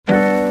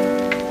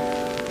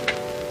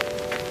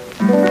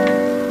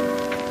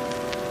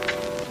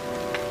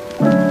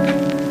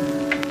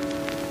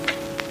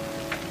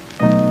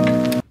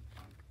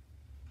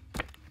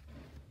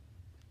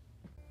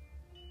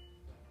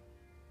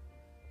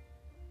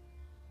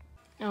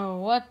Oh,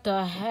 what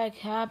the heck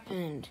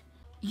happened?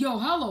 Yo,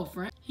 hello,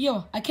 friend.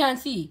 Yo, I can't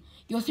see.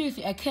 Yo,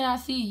 seriously, I cannot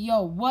see.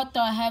 Yo, what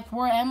the heck?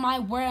 Where am I?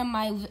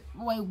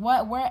 Wait,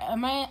 what? Where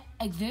am I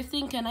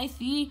existing? Can I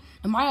see?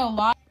 Am I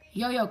alive?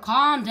 Yo,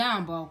 calm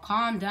down, bro.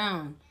 Calm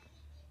down.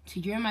 So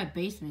you're in my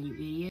basement, you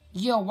idiot.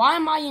 Yo, why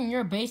am I in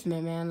your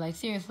basement, man? Like,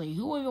 seriously,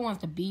 who even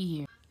wants to be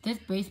here? This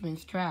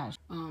basement's trash.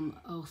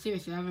 Oh,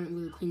 seriously, I haven't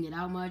really cleaned it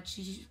out much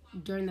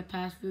during the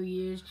past few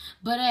years.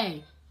 But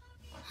hey,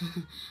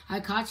 I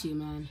caught you,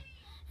 man.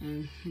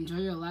 And enjoy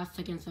your last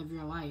seconds of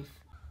your life.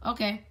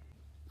 Okay.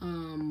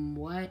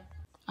 What?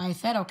 I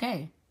said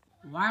okay.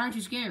 Why aren't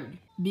you scared?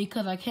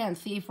 Because I can't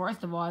see,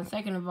 first of all. And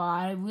second of all,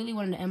 I really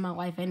wanted to end my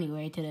life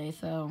anyway today,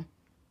 so...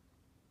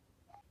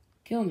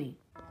 Kill me.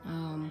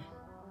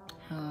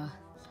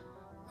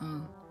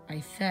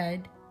 I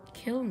said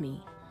kill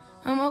me.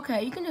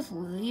 Okay, you can just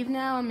leave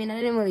now. I mean, I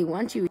didn't really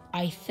want you.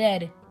 I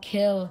said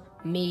kill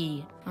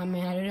me. I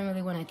mean, I didn't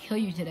really want to kill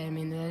you today. I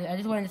mean, I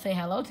just wanted to say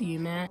hello to you,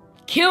 man.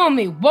 Kill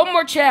me! One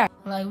more chance!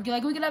 We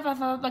could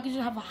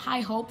have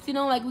high hopes, you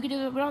know? We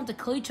don't have to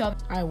kill each other.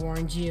 I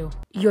warned you.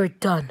 You're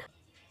done.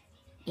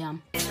 Yeah.